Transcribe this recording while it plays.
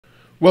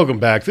Welcome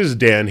back. This is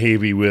Dan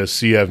Havey with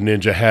CF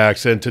Ninja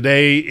Hacks, and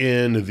today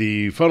in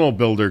the funnel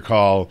builder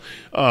call,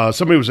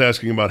 somebody was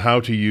asking about how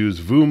to use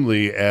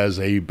Voomly as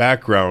a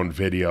background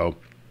video.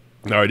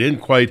 Now, I didn't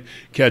quite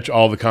catch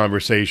all the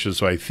conversation,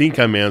 so I think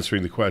I'm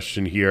answering the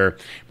question here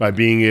by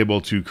being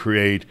able to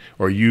create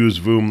or use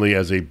Voomly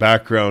as a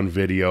background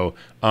video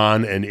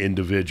on an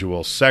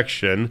individual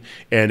section.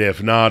 And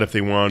if not, if they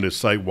wanted it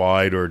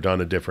site-wide or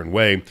done a different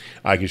way,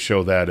 I can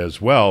show that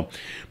as well.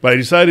 But I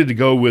decided to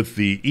go with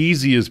the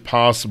easiest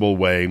possible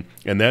way,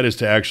 and that is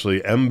to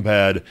actually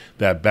embed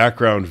that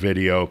background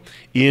video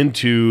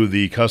into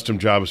the custom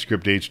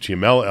JavaScript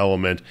HTML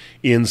element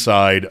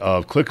inside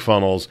of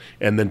ClickFunnels,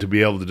 and then to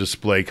be able to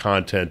display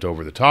content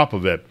over the top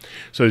of it.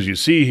 So as you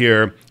see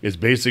here, it's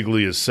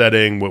basically a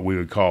setting what we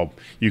would call,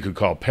 you could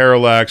call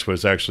parallax, but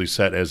it's actually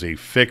set as a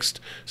fixed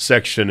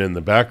section in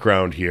the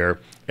background here,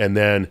 and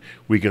then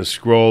we can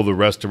scroll the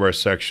rest of our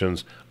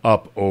sections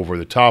up over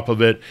the top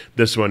of it.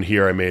 This one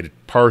here, I made a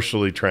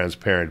partially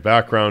transparent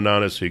background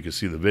on it so you can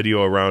see the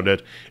video around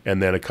it,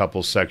 and then a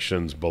couple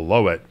sections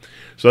below it.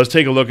 So let's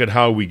take a look at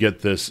how we get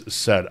this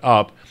set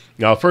up.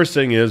 Now, first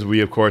thing is we,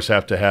 of course,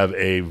 have to have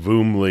a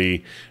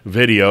Voomly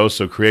video.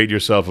 So create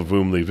yourself a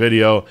Voomly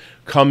video,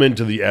 come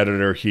into the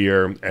editor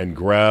here and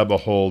grab a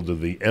hold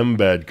of the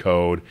embed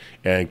code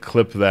and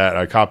clip that,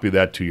 or copy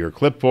that to your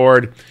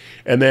clipboard.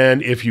 And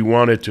then if you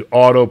want it to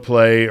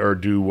autoplay or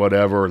do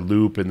whatever,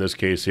 loop in this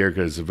case here,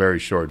 because it's a very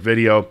short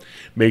video,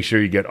 make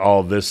sure you get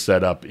all this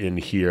set up in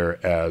here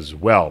as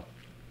well.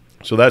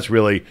 So that's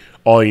really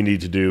all you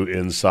need to do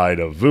inside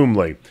of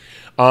Voomly.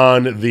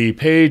 On the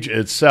page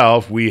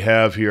itself, we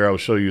have here, I'll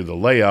show you the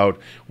layout,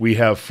 we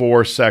have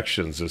 4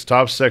 sections. This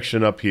top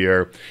section up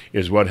here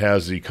is what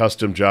has the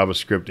custom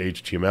JavaScript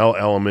HTML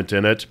element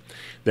in it.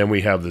 Then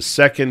we have the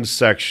second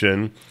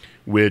section,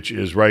 which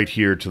is right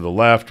here to the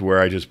left, where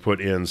I just put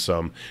in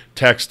some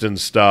text and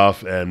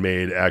stuff and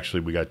made, actually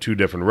we got 2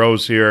 different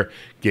rows here,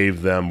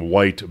 gave them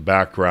white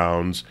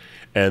backgrounds.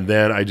 And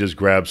then I just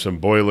grabbed some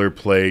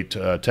boilerplate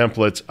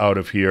templates out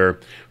of here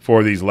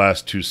for these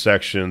last 2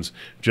 sections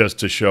just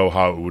to show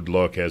how it would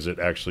look as it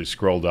actually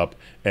scrolled up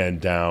and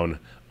down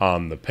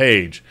on the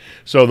page.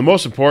 So the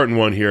most important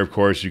one here, of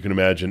course, you can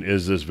imagine,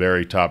 is this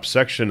very top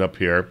section up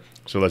here.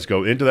 So let's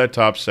go into that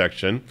top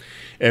section.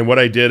 And what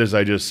I did is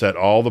I just set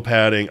all the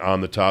padding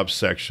on the top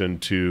section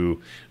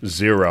to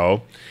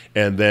 0.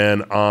 And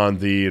then on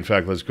the, in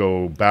fact, let's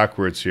go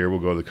backwards here. We'll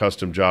go to the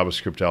custom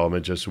JavaScript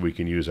element just so we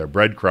can use our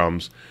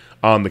breadcrumbs.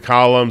 On the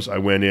columns, I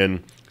went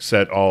in,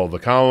 set all the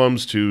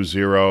columns to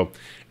 0,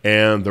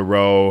 and the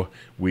row,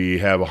 we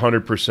have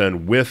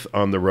 100% width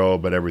on the row,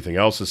 but everything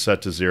else is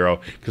set to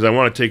 0, because I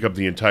want to take up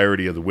the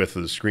entirety of the width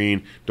of the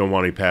screen. Don't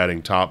want any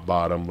padding top,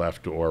 bottom,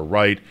 left, or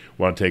right.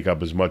 Want to take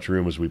up as much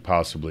room as we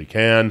possibly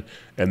can,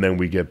 and then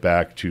we get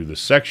back to the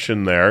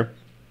section there.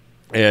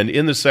 And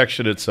in the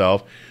section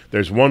itself,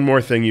 there's one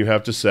more thing you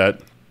have to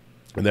set,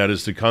 and that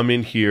is to come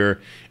in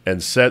here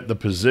and set the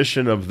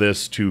position of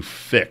this to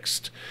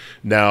fixed.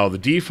 Now, the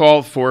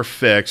default for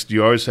fixed,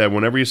 you always have,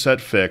 whenever you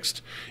set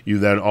fixed, you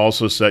then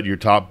also set your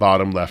top,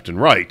 bottom, left,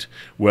 and right.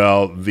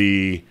 Well,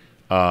 the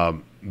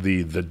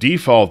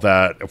default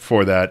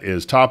for that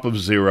is top of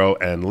 0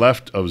 and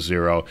left of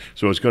 0.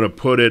 So it's going to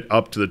put it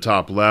up to the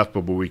top left,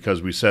 but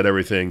because we set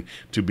everything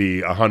to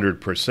be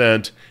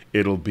 100%,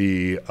 it'll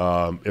be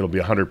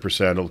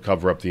 100%. It'll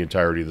cover up the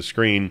entirety of the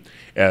screen,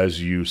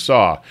 as you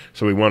saw.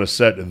 So we want to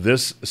set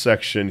this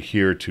section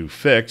here to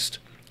fixed,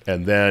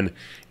 and then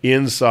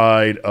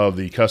inside of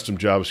the custom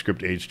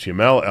JavaScript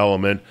HTML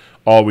element,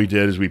 all we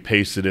did is we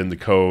pasted in the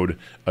code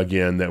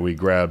again that we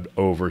grabbed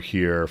over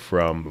here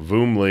from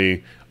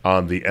Voomly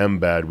on the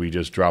embed. We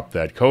just dropped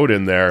that code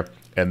in there,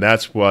 and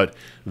that's what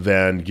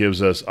then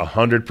gives us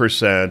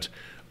 100%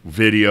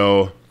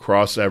 video,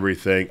 cross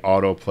everything,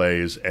 auto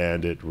plays,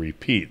 and it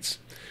repeats.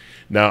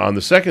 Now on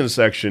the second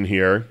section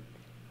here,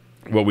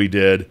 what we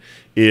did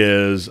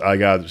is I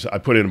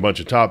put in a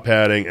bunch of top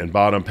padding and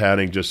bottom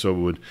padding just so it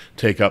would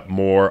take up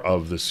more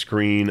of the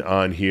screen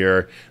on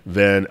here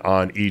than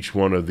on each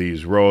one of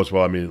these rows.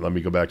 Well, I mean, let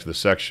me go back to the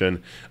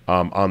section.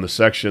 On the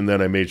section,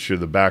 then I made sure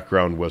the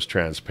background was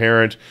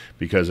transparent,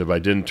 because if I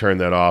didn't turn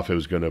that off, it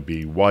was going to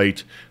be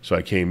white. So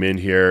I came in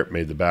here,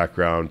 made the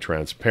background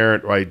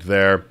transparent right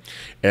there.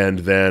 And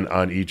then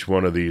on each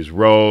one of these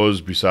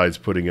rows, besides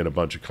putting in a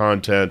bunch of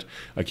content,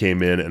 I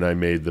came in and I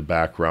made the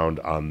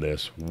background on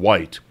this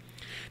white.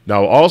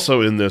 Now,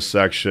 also in this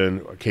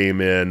section, I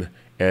came in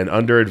and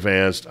under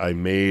advanced, I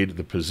made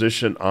the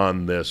position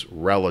on this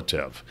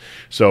relative.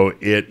 So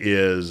it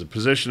is, the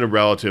position of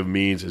relative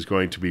means it's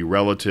going to be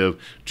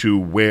relative to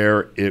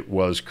where it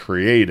was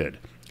created.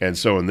 And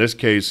so in this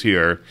case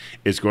here,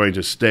 it's going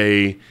to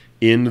stay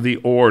in the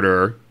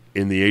order,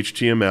 in the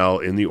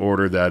HTML, in the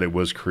order that it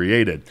was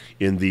created.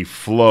 In the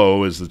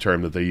flow is the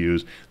term that they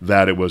use,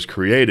 that it was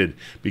created.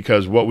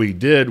 Because what we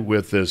did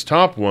with this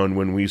top one,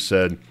 when we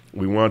said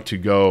we want to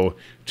go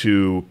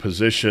to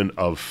position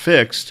of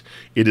fixed,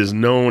 it is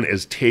known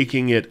as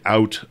taking it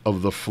out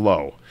of the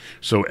flow.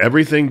 So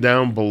everything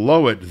down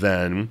below it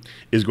then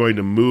is going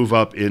to move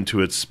up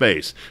into its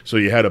space. So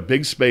you had a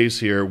big space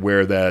here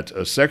where that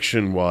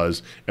section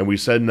was, and we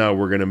said now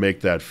we're going to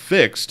make that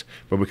fixed,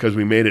 but because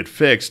we made it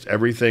fixed,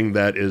 everything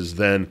that is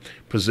then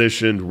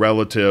positioned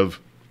relative,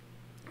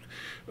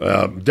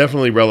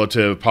 definitely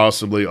relative,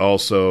 possibly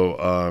also,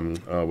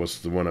 what's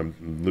the one I'm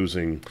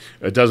losing?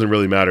 It doesn't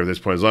really matter at this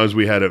point. As long as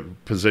we had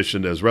it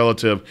positioned as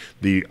relative,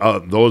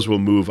 those will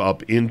move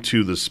up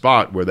into the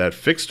spot where that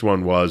fixed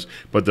one was,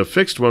 but the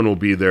fixed one will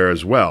be there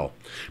as well.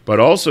 But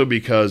also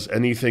because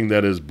anything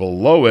that is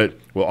below it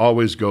will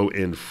always go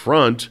in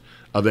front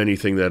of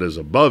anything that is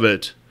above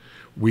it,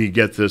 we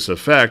get this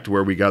effect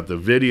where we got the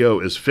video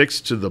is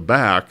fixed to the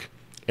back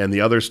and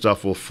the other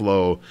stuff will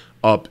flow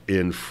up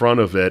in front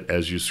of it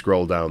as you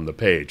scroll down the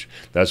page.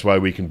 That's why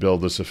we can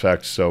build this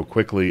effect so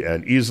quickly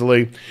and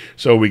easily.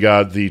 So we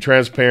got the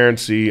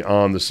transparency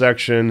on the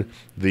section,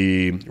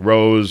 the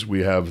rows,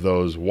 we have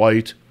those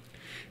white.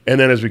 And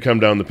then as we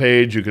come down the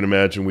page, you can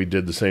imagine we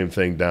did the same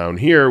thing down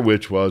here,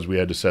 which was we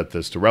had to set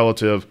this to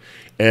relative.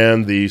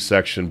 And the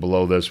section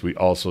below this, we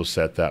also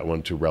set that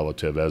one to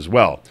relative as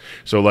well.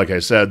 So like I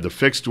said, the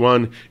fixed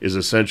one is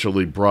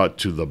essentially brought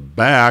to the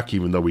back,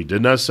 even though we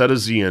did not set a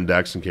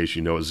z-index, in case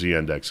you know what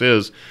z-index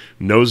is.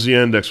 No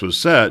z-index was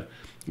set,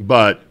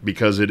 but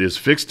because it is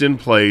fixed in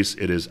place,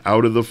 it is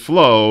out of the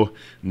flow,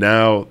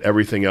 now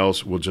everything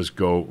else will just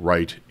go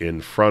right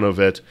in front of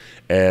it.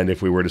 And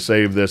if we were to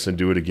save this and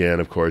do it again,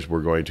 of course,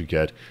 we're going to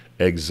get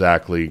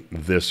exactly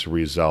this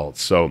result.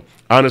 So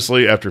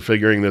honestly, after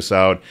figuring this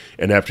out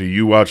and after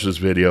you watch this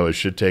video, it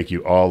should take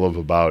you all of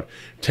about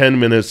 10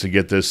 minutes to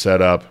get this set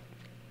up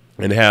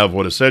and have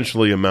what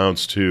essentially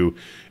amounts to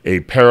a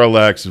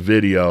parallax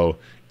video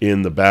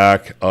in the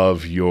back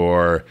of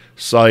your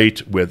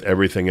site with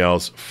everything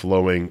else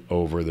flowing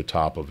over the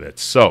top of it.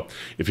 So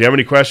if you have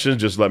any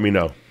questions, just let me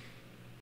know.